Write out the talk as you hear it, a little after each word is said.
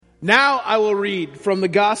Now I will read from the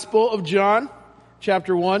Gospel of John,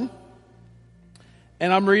 chapter 1,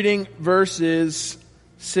 and I'm reading verses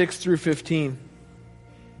 6 through 15.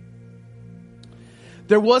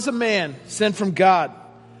 There was a man sent from God,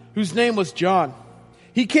 whose name was John.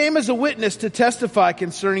 He came as a witness to testify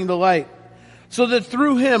concerning the light, so that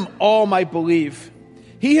through him all might believe.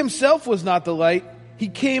 He himself was not the light. He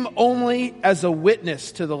came only as a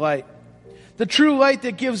witness to the light. The true light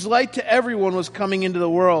that gives light to everyone was coming into the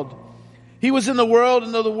world. He was in the world,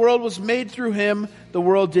 and though the world was made through him, the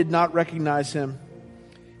world did not recognize him.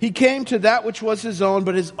 He came to that which was his own,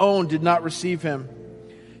 but his own did not receive him.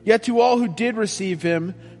 Yet to all who did receive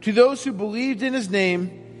him, to those who believed in his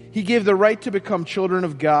name, he gave the right to become children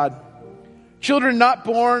of God. Children not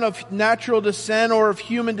born of natural descent or of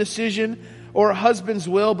human decision or a husband's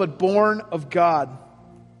will, but born of God.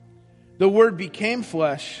 The Word became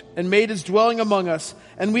flesh and made his dwelling among us,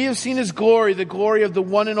 and we have seen his glory, the glory of the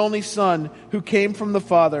one and only Son who came from the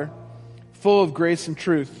Father, full of grace and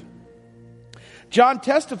truth. John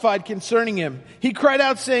testified concerning him. He cried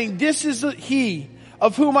out, saying, "This is he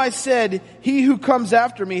of whom I said, he who comes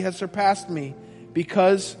after me has surpassed me,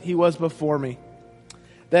 because he was before me."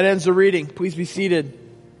 That ends the reading. Please be seated.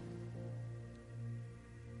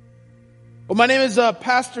 Well, my name is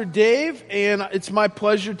Pastor Dave, and it's my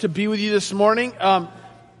pleasure to be with you this morning. As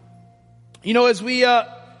we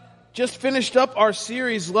just finished up our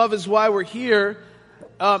series, Love is Why We're Here,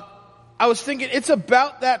 I was thinking it's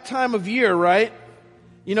about that time of year, right?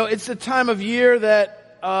 It's the time of year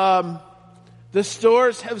that the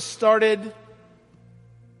stores have started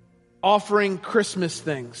offering Christmas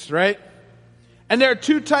things, right? And there are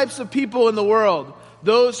two types of people in the world.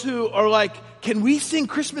 Those who are like, can we sing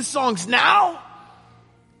Christmas songs now?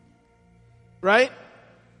 Right?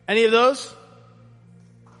 Any of those?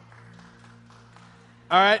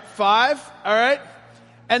 All right, 5. All right.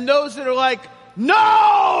 And those that are like,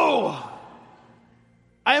 no!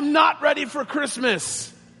 I am not ready for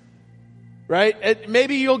Christmas. Right?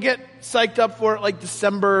 Maybe you'll get psyched up for it like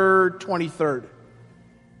December 23rd.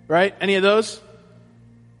 Right? Any of those?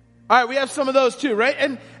 All right, we have some of those too,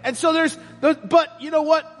 right? And so but you know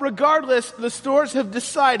what? Regardless, the stores have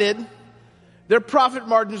decided their profit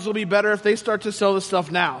margins will be better if they start to sell the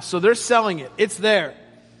stuff now. So they're selling it. It's there.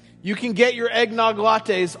 You can get your eggnog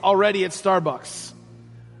lattes already at Starbucks,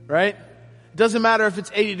 right? Doesn't matter if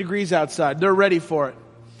it's 80 degrees outside. They're ready for it.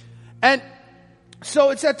 And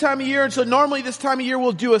so it's that time of year, and so normally this time of year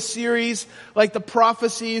we'll do a series like the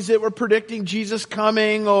prophecies that were predicting Jesus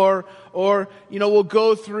coming, or we'll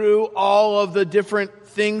go through all of the different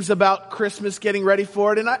things about Christmas, getting ready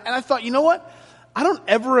for it. And I thought, you know what? I don't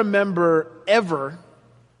ever remember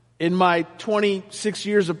in my 26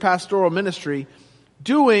 years of pastoral ministry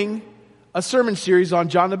doing a sermon series on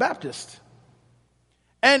John the Baptist.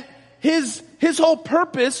 And his whole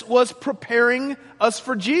purpose was preparing us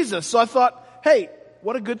for Jesus. So I thought, hey,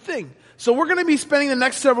 what a good thing. So we're going to be spending the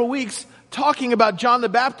next several weeks talking about John the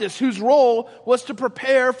Baptist, whose role was to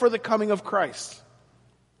prepare for the coming of Christ.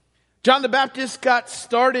 John the Baptist got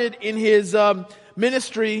started in his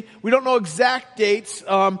ministry. We don't know exact dates.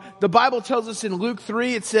 The Bible tells us in Luke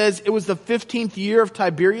 3, it says it was the 15th year of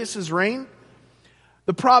Tiberius' reign.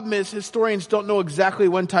 The problem is historians don't know exactly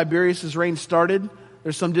when Tiberius' reign started.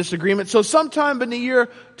 There's some disagreement. So sometime in the year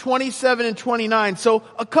 27 and 29, so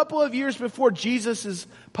a couple of years before Jesus'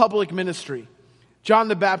 public ministry, John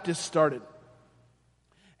the Baptist started.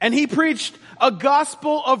 And he preached a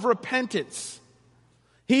gospel of repentance.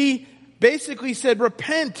 He basically said,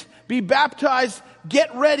 repent, be baptized,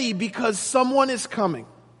 get ready, because someone is coming.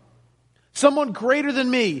 Someone greater than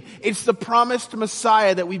me. It's the promised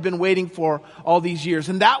Messiah that we've been waiting for all these years.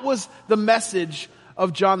 And that was the message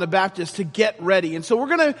of John the Baptist, to get ready. And so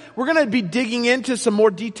we're gonna be digging into some more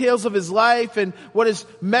details of his life and what his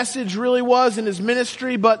message really was in his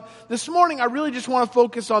ministry. But this morning I really just want to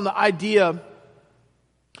focus on the idea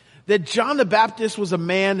that John the Baptist was a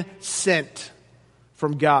man sent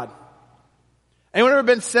from God. Anyone ever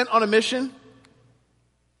been sent on a mission?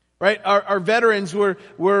 Right? Our veterans were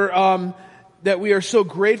that we are so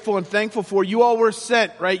grateful and thankful for. You all were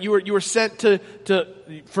sent, right? You were sent to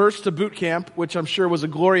first to boot camp, which I'm sure was a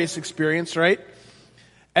glorious experience, right?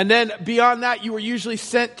 And then beyond that, you were usually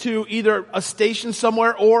sent to either a station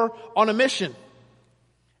somewhere or on a mission.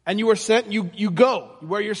 And you were sent, you go.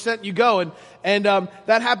 Where you're sent, you go. And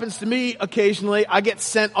that happens to me occasionally. I get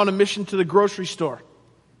sent on a mission to the grocery store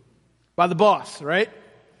by the boss, right?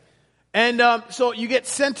 And so you get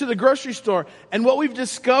sent to the grocery store. And what we've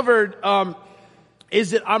discovered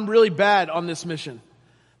is that I'm really bad on this mission.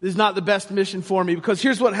 This is not the best mission for me because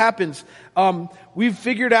here's what happens. We've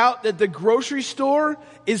figured out that the grocery store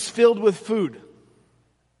is filled with food.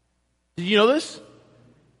 Did you know this?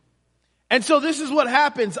 And so this is what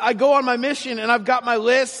happens. I go on my mission and I've got my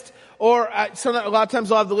list, or a lot of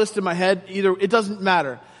times I'll have the list in my head. Either, it doesn't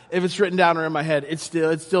matter if it's written down or in my head. It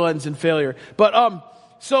still ends in failure. But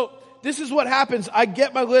so this is what happens. I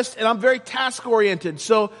get my list and I'm very task oriented.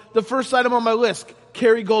 So the first item on my list,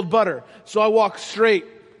 Kerrygold butter. So I walk straight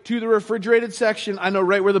to the refrigerated section. I know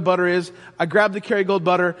right where the butter is. I grab the Kerrygold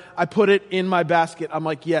butter. I put it in my basket. I'm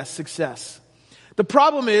like, yes, success. The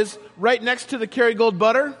problem is, right next to the Kerrygold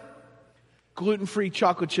butter, gluten-free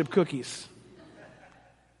chocolate chip cookies.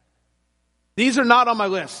 These are not on my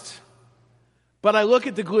list. But I look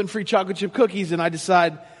at the gluten-free chocolate chip cookies and I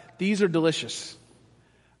decide, these are delicious.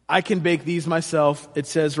 I can bake these myself. It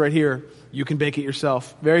says right here, you can bake it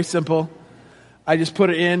yourself. Very simple. I just put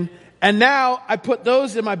it in. And now I put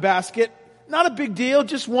those in my basket. Not a big deal,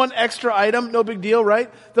 just one extra item, no big deal,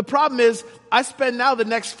 right? The problem is, I spend now the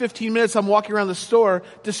next 15 minutes I'm walking around the store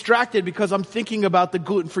distracted because I'm thinking about the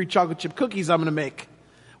gluten-free chocolate chip cookies I'm going to make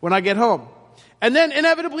when I get home. And then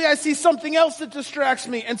inevitably I see something else that distracts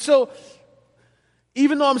me. And so,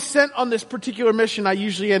 even though I'm sent on this particular mission, I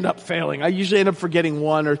usually end up failing. I usually end up forgetting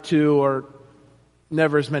one or two, or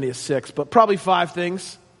never as many as 6, but probably 5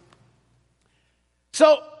 things.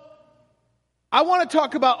 So, I want to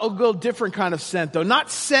talk about a little different kind of sent, though. Not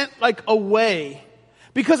sent like away.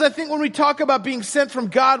 Because I think when we talk about being sent from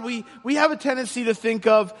God, we have a tendency to think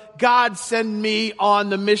of God send me on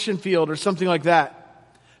the mission field or something like that.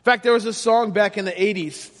 In fact, there was a song back in the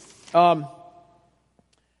 80s. I'm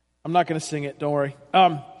not going to sing it, don't worry.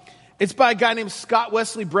 It's by a guy named Scott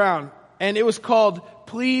Wesley Brown, and it was called,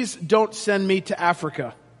 Please Don't Send Me to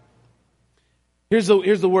Africa. Here's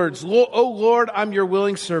the words. Oh Lord, I'm your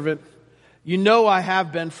willing servant. You know I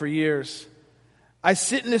have been for years. I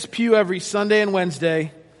sit in this pew every Sunday and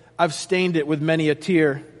Wednesday. I've stained it with many a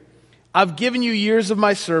tear. I've given you years of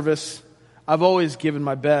my service. I've always given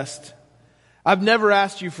my best. I've never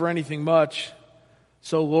asked you for anything much.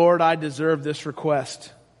 So Lord, I deserve this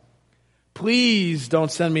request. Please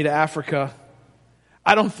don't send me to Africa.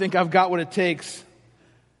 I don't think I've got what it takes.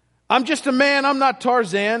 I'm just a man. I'm not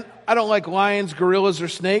Tarzan. I don't like lions, gorillas, or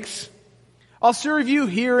snakes. I'll serve you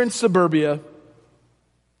here in suburbia,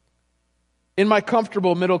 in my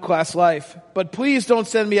comfortable middle-class life. But please don't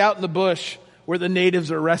send me out in the bush where the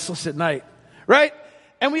natives are restless at night. Right?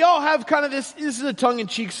 And we all have kind of this is a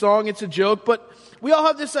tongue-in-cheek song, it's a joke, but we all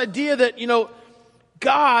have this idea that,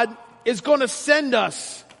 God is going to send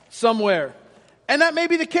us somewhere. And that may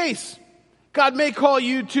be the case. God may call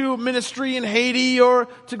you to ministry in Haiti or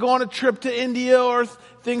to go on a trip to India or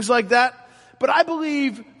things like that. But I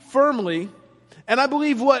believe firmly, and I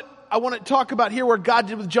believe what I want to talk about here, where God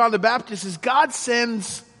did with John the Baptist, is God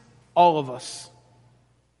sends all of us.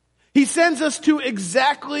 He sends us to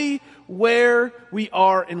exactly where we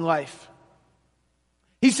are in life.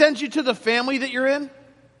 He sends you to the family that you're in,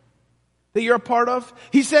 that you're a part of.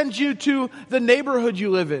 He sends you to the neighborhood you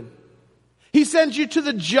live in. He sends you to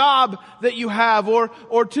the job that you have, or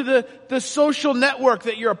to the social network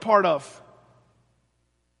that you're a part of.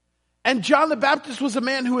 And John the Baptist was a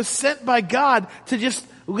man who was sent by God to just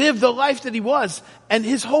live the life that he was. And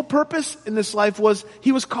his whole purpose in this life was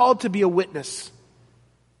he was called to be a witness.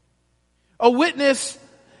 A witness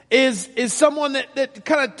is someone that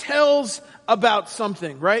kind of tells about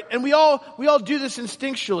something, right? And we all do this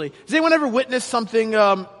instinctually. Has anyone ever witnessed something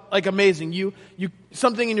like amazing? You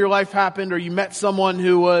something in your life happened, or you met someone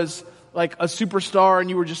who was like a superstar and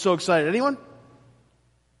you were just so excited. Anyone?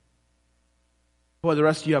 Boy, the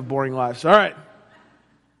rest of you have boring lives. All right.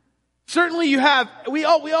 Certainly you have. We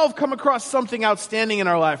all have come across something outstanding in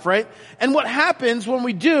our life, right? And what happens when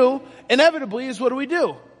we do, inevitably, is what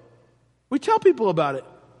do? We tell people about it.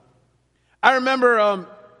 I remember,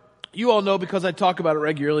 you all know because I talk about it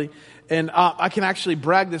regularly, and I can actually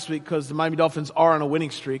brag this week because the Miami Dolphins are on a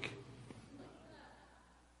winning streak.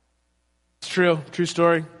 It's true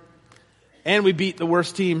story. And we beat the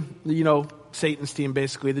worst team, Satan's team,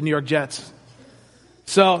 basically, the New York Jets.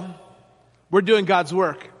 So, we're doing God's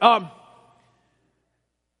work. I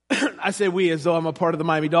say we as though I'm a part of the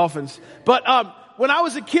Miami Dolphins. But when I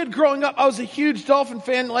was a kid growing up, I was a huge Dolphin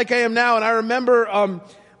fan like I am now. And I remember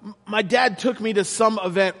my dad took me to some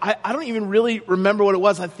event. I don't even really remember what it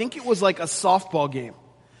was. I think it was like a softball game.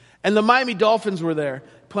 And the Miami Dolphins were there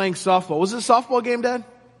playing softball. Was it a softball game, Dad? Do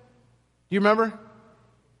you remember?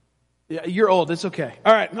 Yeah, you're old. It's okay.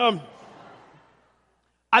 All right.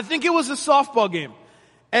 I think it was a softball game.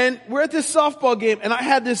 And we're at this softball game, and I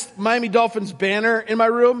had this Miami Dolphins banner in my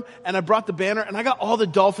room, and I brought the banner, and I got all the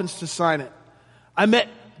Dolphins to sign it. I met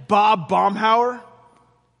Bob Baumhauer.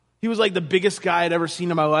 He was like the biggest guy I'd ever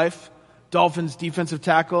seen in my life. Dolphins defensive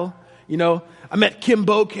tackle. I met Kim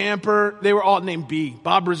Camper. They were all named B.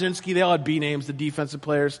 Bob Brzezinski, they all had B names, the defensive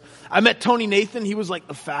players. I met Tony Nathan. He was like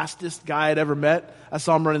the fastest guy I'd ever met. I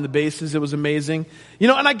saw him running the bases. It was amazing.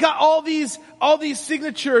 And I got all these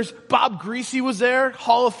signatures. Bob Greasy was there,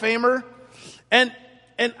 Hall of Famer. And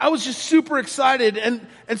I was just super excited. And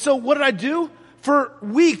so what did I do? For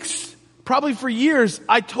weeks, probably for years,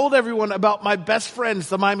 I told everyone about my best friends,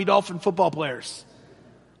 the Miami Dolphin football players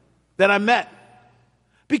that I met.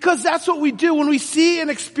 Because that's what we do. When we see and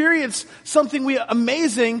experience something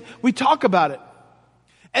amazing, we talk about it.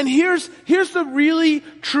 And here's the really,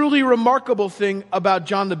 truly remarkable thing about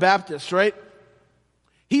John the Baptist, right?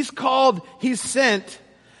 He's called, he's sent,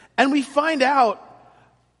 and we find out,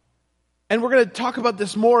 and we're going to talk about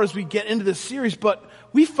this more as we get into this series, but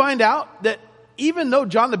we find out that even though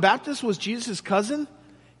John the Baptist was Jesus' cousin,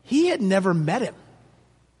 he had never met him.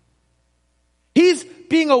 He's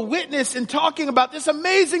being a witness and talking about this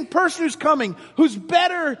amazing person who's coming, who's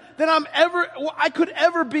better than I could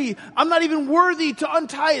ever be. I'm not even worthy to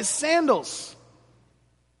untie his sandals.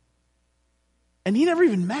 And he never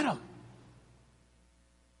even met him.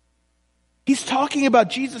 He's talking about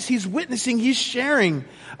Jesus. He's witnessing. He's sharing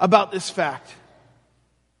about this fact.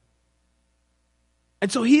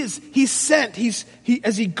 And so he's sent.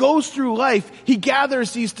 As he goes through life, he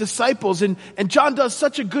gathers these disciples, and John does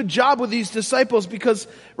such a good job with these disciples because,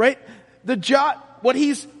 right, what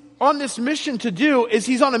he's on this mission to do is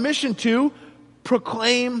he's on a mission to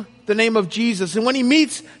proclaim the name of Jesus. And when he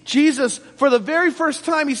meets Jesus for the very first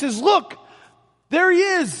time, he says, "Look, there he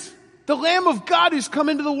is, the Lamb of God who's come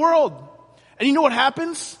into the world." And you know what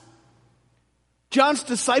happens? John's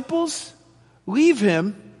disciples leave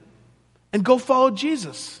him and go follow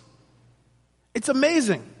Jesus. It's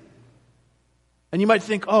amazing. And you might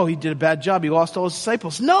think, oh, he did a bad job. He lost all his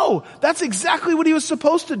disciples. No, that's exactly what he was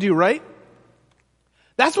supposed to do, right?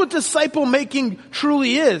 That's what disciple making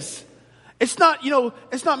truly is. It's not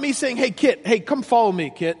me saying, hey, Kit, hey, come follow me,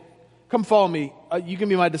 Kit. Come follow me. You can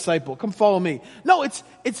be my disciple. Come follow me. No, it's,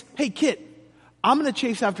 hey, Kit, I'm going to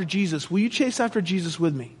chase after Jesus. Will you chase after Jesus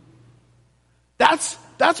with me? That's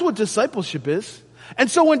what discipleship is. And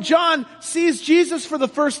so when John sees Jesus for the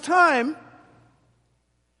first time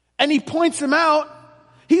and he points him out,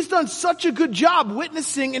 he's done such a good job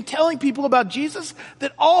witnessing and telling people about Jesus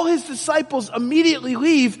that all his disciples immediately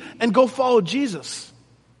leave and go follow Jesus.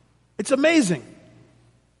 It's amazing.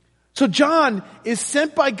 So John is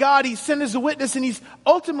sent by God. He's sent as a witness, and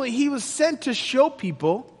he was sent to show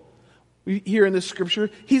people, here in this scripture,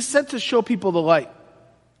 he's sent to show people the light.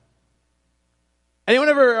 Anyone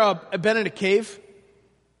ever been in a cave?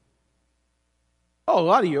 Oh, a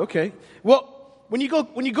lot of you. Okay. Well, when you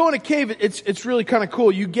go in a cave, it's really kind of cool.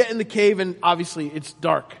 You get in the cave, and obviously it's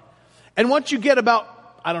dark. And once you get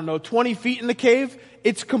about 20 feet in the cave,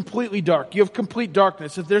 it's completely dark. You have complete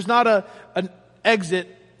darkness. If there's not an exit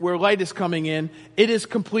where light is coming in, it is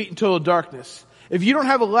complete and total darkness. If you don't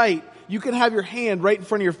have a light, you can have your hand right in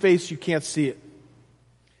front of your face. You can't see it.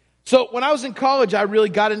 So when I was in college, I really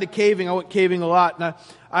got into caving. I went caving a lot, and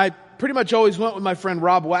I pretty much always went with my friend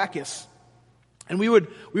Rob Wackus. And we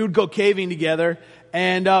would go caving together.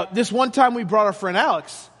 And this one time we brought our friend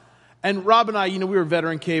Alex. And Rob and I, we were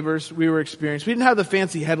veteran cavers. We were experienced. We didn't have the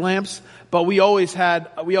fancy headlamps, but we always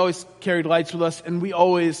carried lights with us. And we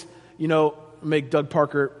always, make Doug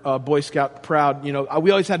Parker, Boy Scout, proud. We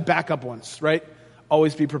always had backup ones, right?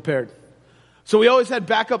 Always be prepared. So we always had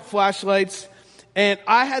backup flashlights. And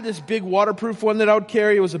I had this big waterproof one that I would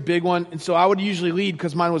carry. It was a big one. And so I would usually lead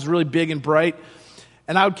because mine was really big and bright.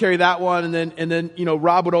 And I would carry that one, and then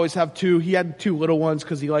Rob would always have two. He had two little ones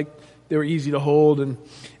because they were easy to hold, and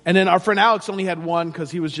then our friend Alex only had one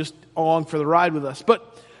because he was just along for the ride with us.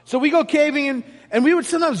 But so we go caving, and we would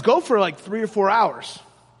sometimes go for like 3 or 4 hours,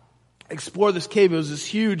 explore this cave. It was this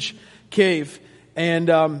huge cave, and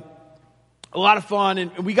a lot of fun.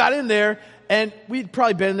 And we got in there, and we'd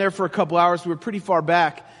probably been in there for a couple hours. We were pretty far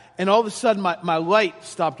back, and all of a sudden my light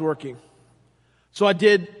stopped working. So I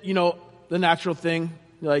did, the natural thing,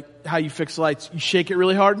 like how you fix lights. You shake it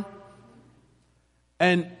really hard.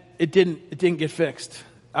 And it didn't get fixed.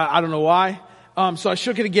 I don't know why. So I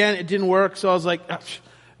shook it again. It didn't work. So I was like,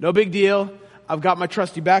 no big deal. I've got my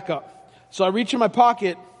trusty backup. So I reach in my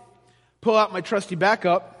pocket, pull out my trusty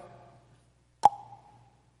backup,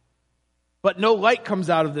 but no light comes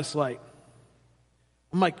out of this light.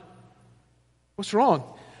 I'm like, what's wrong?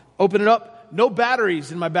 Open it up. No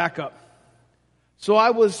batteries in my backup. So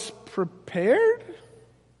I was prepared,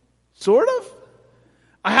 sort of.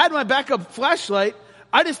 I had my backup flashlight.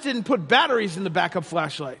 I just didn't put batteries in the backup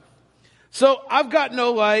flashlight. So I've got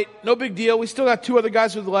no light, no big deal. We still got 2 other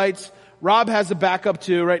guys with lights. Rob has a backup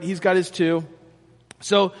too, right? He's got his 2.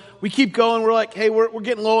 So we keep going. We're like, hey, we're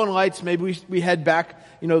getting low on lights. Maybe we head back.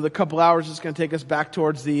 The couple hours it's going to take us back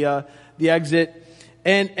towards the exit.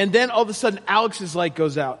 And then all of a sudden, Alex's light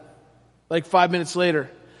goes out, like 5 minutes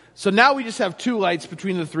later. So now we just have 2 lights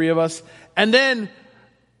between the 3 of us. And then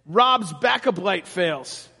Rob's backup light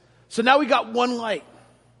fails. So now we got 1 light.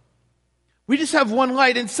 We just have 1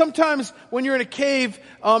 light. And sometimes when you're in a cave,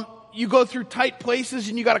 you go through tight places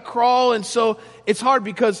and you got to crawl. And so it's hard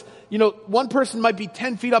because, one person might be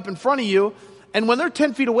 10 feet up in front of you. And when they're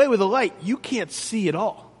 10 feet away with a light, you can't see at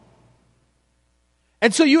all.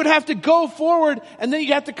 And so you would have to go forward and then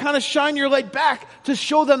you have to kind of shine your light back to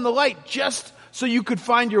show them the light just so you could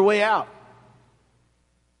find your way out.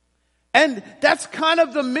 And that's kind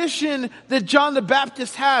of the mission that John the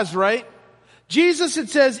Baptist has, right? Jesus, it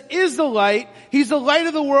says, is the light. He's the light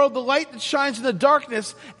of the world, the light that shines in the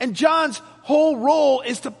darkness. And John's whole role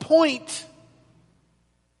is to point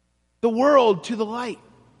the world to the light.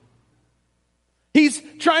 He's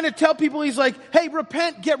trying to tell people, he's like, hey,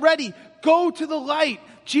 repent, get ready, go to the light.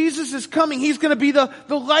 Jesus is coming. He's going to be the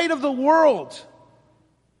light of the world.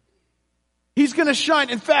 He's going to shine.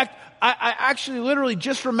 In fact, I actually literally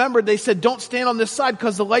just remembered they said, don't stand on this side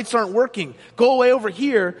because the lights aren't working. Go away over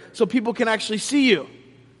here so people can actually see you.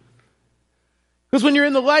 Because when you're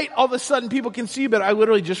in the light, all of a sudden people can see you, but I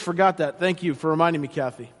literally just forgot that. Thank you for reminding me,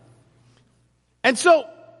 Kathy. And so,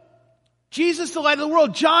 Jesus, the light of the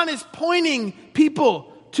world, John is pointing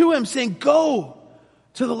people to him, saying, go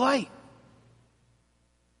to the light.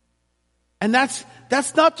 And that's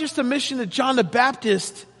not just a mission that John the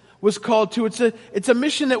Baptist was called to. It's a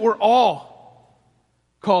mission that we're all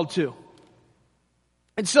called to.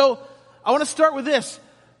 And so I want to start with this.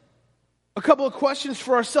 A couple of questions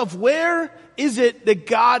for ourselves. Where is it that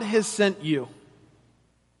God has sent you?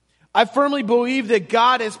 I firmly believe that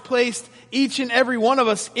God has placed each and every one of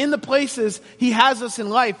us in the places He has us in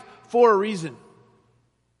life for a reason.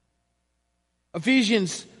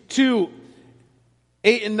 Ephesians 2,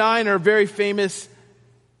 8 and 9 are very famous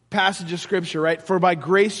passage of Scripture, right? For by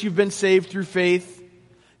grace you've been saved through faith.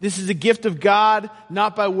 This is a gift of God,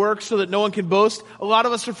 not by works, so that no one can boast. A lot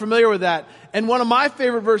of us are familiar with that. And one of my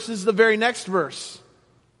favorite verses is the very next verse.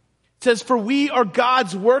 It says, for we are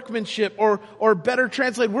God's workmanship, or better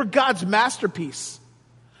translated, we're God's masterpiece.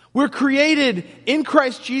 We're created in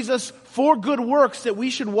Christ Jesus for good works that we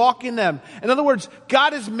should walk in them. In other words,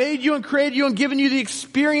 God has made you and created you and given you the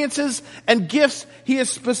experiences and gifts He has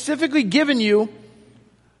specifically given you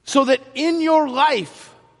so that in your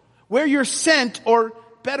life, where you're sent, or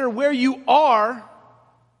better, where you are,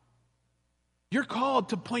 you're called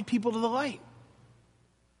to point people to the light.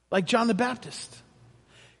 Like John the Baptist.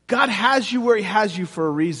 God has you where He has you for a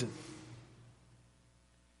reason.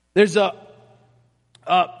 There's a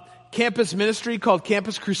campus ministry called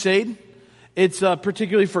Campus Crusade. It's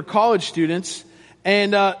particularly for college students,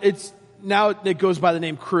 and it goes by the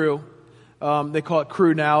name Cru. They call it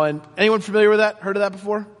Cru now. And anyone familiar with that? Heard of that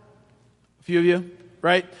before? A few of you,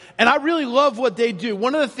 right? And I really love what they do.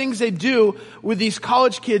 One of the things they do with these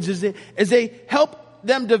college kids is they help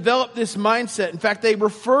them develop this mindset. In fact, they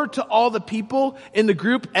refer to all the people in the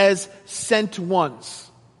group as sent ones.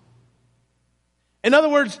 In other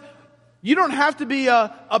words, you don't have to be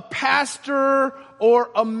a pastor or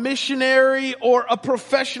a missionary or a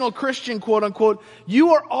professional Christian, quote unquote.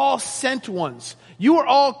 You are all sent ones. You are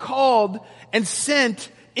all called and sent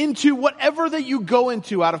into whatever that you go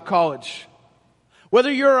into out of college.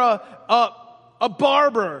 Whether you're a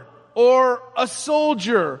barber or a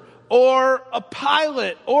soldier or a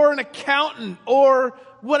pilot or an accountant or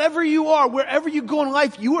whatever you are, wherever you go in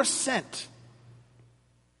life, you are sent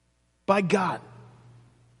by God.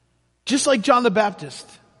 Just like John the Baptist.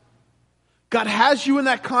 God has you in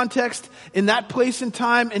that context, in that place and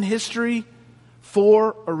time in history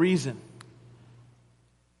for a reason.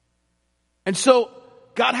 And so,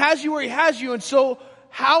 God has you where He has you, and so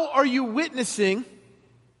how are you witnessing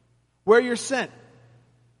where you're sent?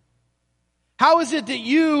 How is it that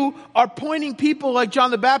you are pointing people like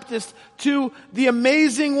John the Baptist to the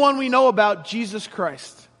amazing one we know about, Jesus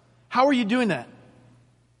Christ? How are you doing that?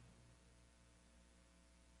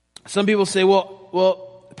 Some people say,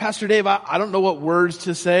 well, Pastor Dave, I don't know what words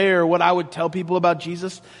to say or what I would tell people about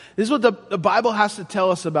Jesus. This is what the Bible has to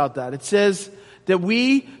tell us about that. It says that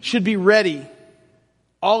we should be ready,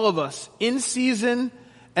 all of us, in season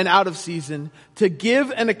and out of season, to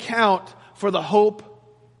give an account for the hope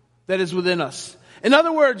that is within us. In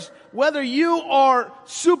other words, whether you are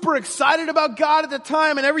super excited about God at the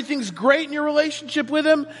time and everything's great in your relationship with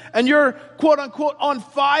Him and you're quote unquote on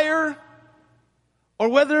fire, or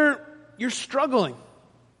whether you're struggling,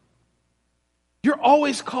 you're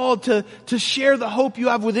always called to share the hope you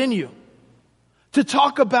have within you. To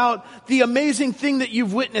talk about the amazing thing that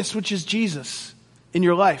you've witnessed, which is Jesus in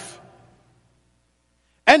your life.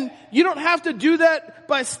 And you don't have to do that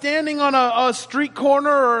by standing on a street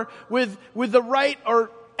corner or with the right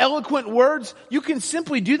or eloquent words. You can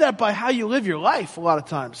simply do that by how you live your life a lot of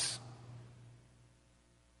times.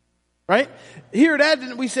 Right? Here at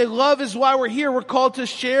Advent, we say love is why we're here. We're called to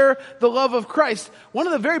share the love of Christ. One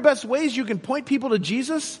of the very best ways you can point people to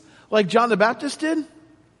Jesus, like John the Baptist did,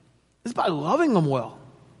 is by loving them well.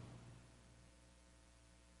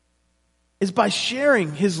 Is by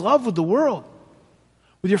sharing His love with the world.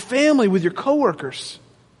 With your family, with your coworkers.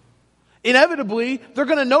 Inevitably, they're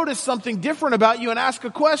going to notice something different about you and ask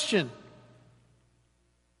a question.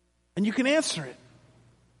 And you can answer it.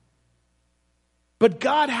 But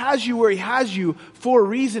God has you where He has you for a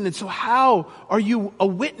reason. And so how are you a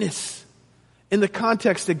witness in the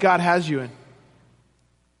context that God has you in?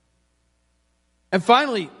 And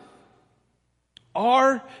finally,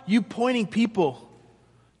 are you pointing people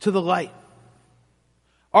to the light?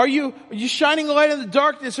 Are you shining a light in the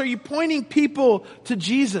darkness? Are you pointing people to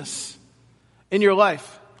Jesus in your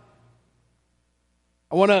life?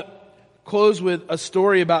 I want to close with a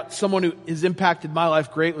story about someone who has impacted my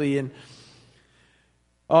life greatly. And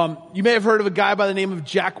you may have heard of a guy by the name of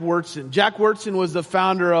Jack Wyrtzen. Jack Wyrtzen was the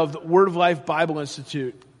founder of the Word of Life Bible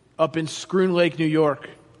Institute up in Schroon Lake, New York.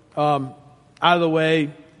 Out of the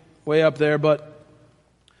way up there. But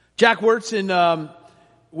Jack Wyrtzen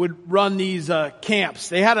would run these camps.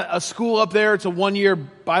 They had a school up there. It's a 1-year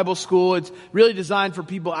Bible school. It's really designed for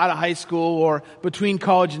people out of high school or between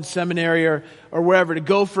college and seminary or wherever to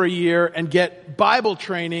go for a year and get Bible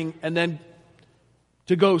training and then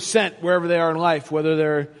to go sent wherever they are in life, whether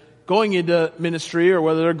they're going into ministry or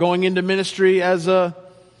whether they're going into ministry as a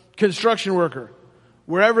construction worker.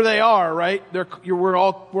 Wherever they are, right? We're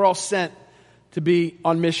all sent to be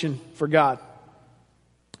on mission for God.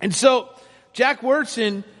 And so Jack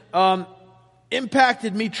Wyrtzen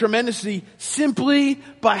impacted me tremendously simply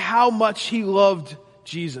by how much he loved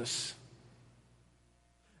Jesus.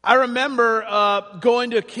 I remember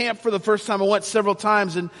going to a camp for the first time. I went several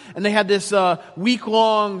times, and they had this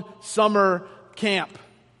week-long summer camp.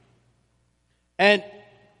 And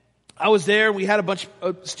I was there. We had a bunch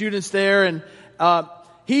of students there, and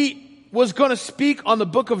he was going to speak on the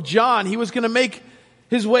book of John. He was going to make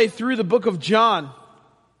his way through the book of John.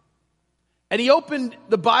 And he opened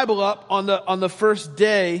the Bible up on the first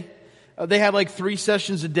day. They had like 3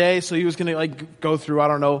 sessions a day, so he was going to like go through, I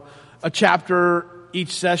don't know, a chapter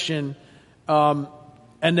each session. And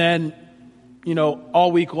then,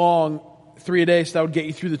 all week long, 3 a day, so that would get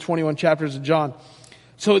you through the 21 chapters of John.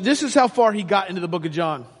 So this is how far he got into the book of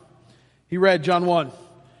John. He read John 1.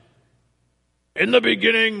 In the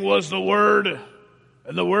beginning was the Word,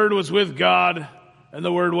 and the Word was with God, and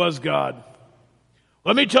the Word was God.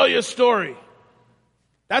 Let me tell you a story.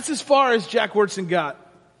 That's as far as Jack Wyrtzen got.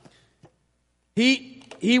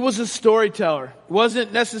 He was a storyteller. He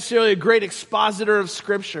wasn't necessarily a great expositor of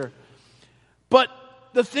Scripture. But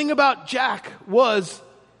the thing about Jack was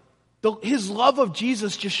his love of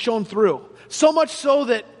Jesus just shone through. So much so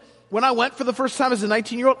that when I went for the first time as a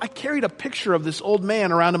 19-year-old, I carried a picture of this old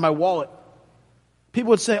man around in my wallet.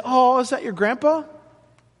 People would say, "Oh, is that your grandpa?"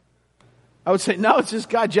 I would say, "No, it's this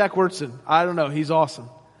guy, Jack Wyrtzen. I don't know. He's awesome."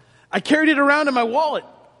 I carried it around in my wallet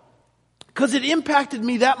because it impacted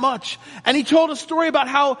me that much. And he told a story about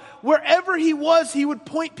how wherever he was, he would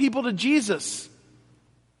point people to Jesus.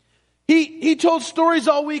 He told stories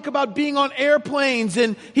all week about being on airplanes,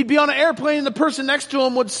 and he'd be on an airplane and the person next to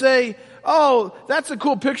him would say, "Oh, that's a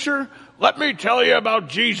cool picture. Let me tell you about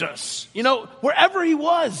Jesus." Wherever he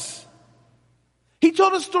was. He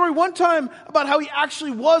told a story one time about how he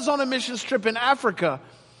actually was on a missions trip in Africa.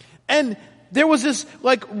 And there was this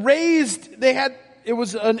it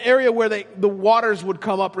was an area where the waters would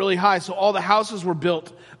come up really high. So all the houses were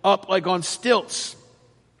built up like on stilts.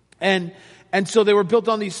 And so they were built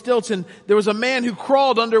on these stilts. And there was a man who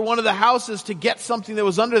crawled under one of the houses to get something that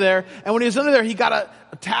was under there. And when he was under there, he got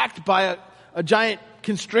attacked by a giant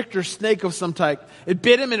constrictor snake of some type. It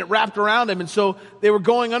bit him and it wrapped around him. And so they were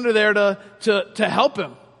going under there to help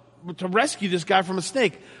him, to rescue this guy from a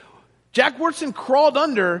snake. Jack Wyrtzen crawled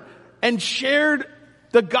under and shared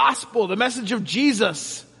the gospel, the message of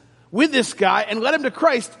Jesus with this guy and led him to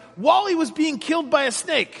Christ while he was being killed by a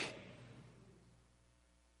snake.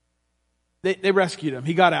 They rescued him.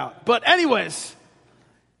 He got out. But anyways,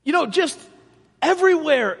 Just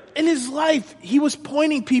everywhere in his life, he was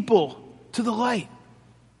pointing people to the light.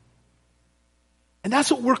 And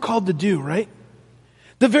that's what we're called to do, right?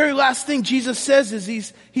 The very last thing Jesus says is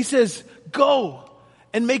he says, go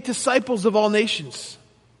and make disciples of all nations.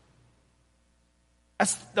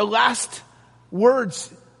 That's the last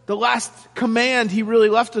words, the last command he really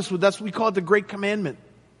left us with. That's what we call it, the Great Commandment.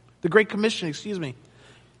 The Great Commission, excuse me.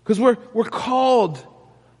 Because we're called.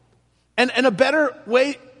 And a better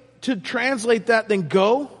way to translate that than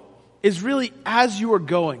go is really as you are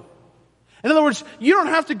going. In other words, you don't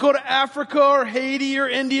have to go to Africa or Haiti or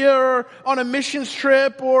India or on a missions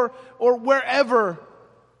trip or wherever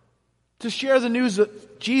to share the news of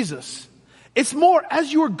Jesus. It's more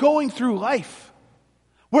as you are going through life.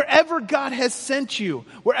 Wherever God has sent you,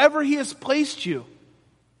 wherever he has placed you,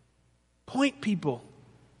 point people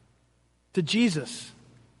to Jesus.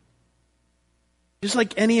 Just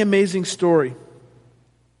like any amazing story,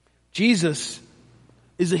 Jesus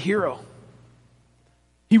is a hero.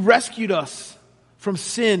 He rescued us from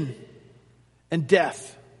sin and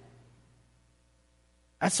death.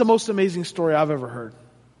 That's the most amazing story I've ever heard.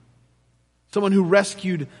 Someone who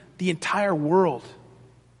rescued the entire world.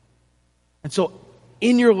 And so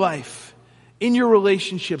in your life, in your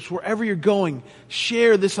relationships, wherever you're going,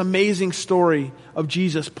 share this amazing story of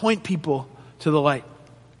Jesus. Point people to the light.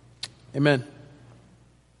 Amen.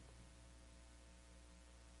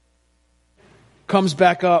 Comes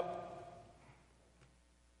back up.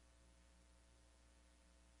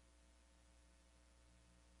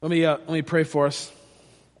 Let me pray for us.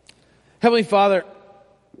 Heavenly Father,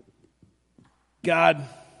 God,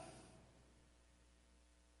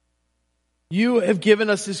 you have given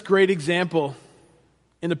us this great example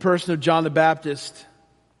in the person of John the Baptist.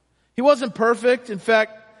 He wasn't perfect. In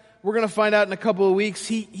fact, we're going to find out in a couple of weeks,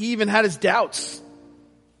 he even had his doubts.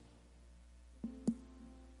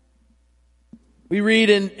 We read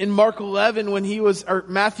in Mark 11 or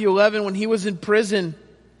Matthew 11 when he was in prison,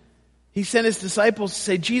 he sent his disciples to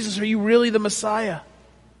say, Jesus, are you really the Messiah?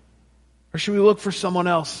 Or should we look for someone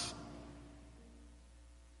else?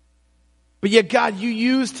 But yet, God, you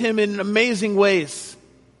used him in amazing ways.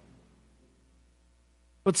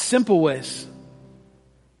 But simple ways.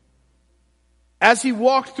 As he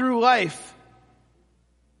walked through life,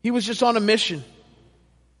 he was just on a mission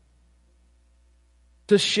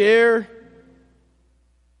to share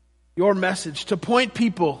your message, to point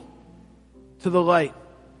people to the light.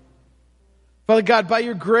 Father God, by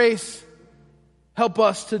your grace, help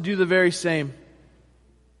us to do the very same.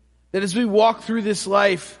 That as we walk through this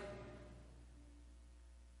life,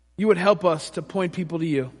 you would help us to point people to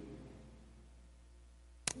you.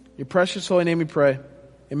 In your precious holy name we pray.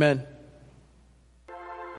 Amen.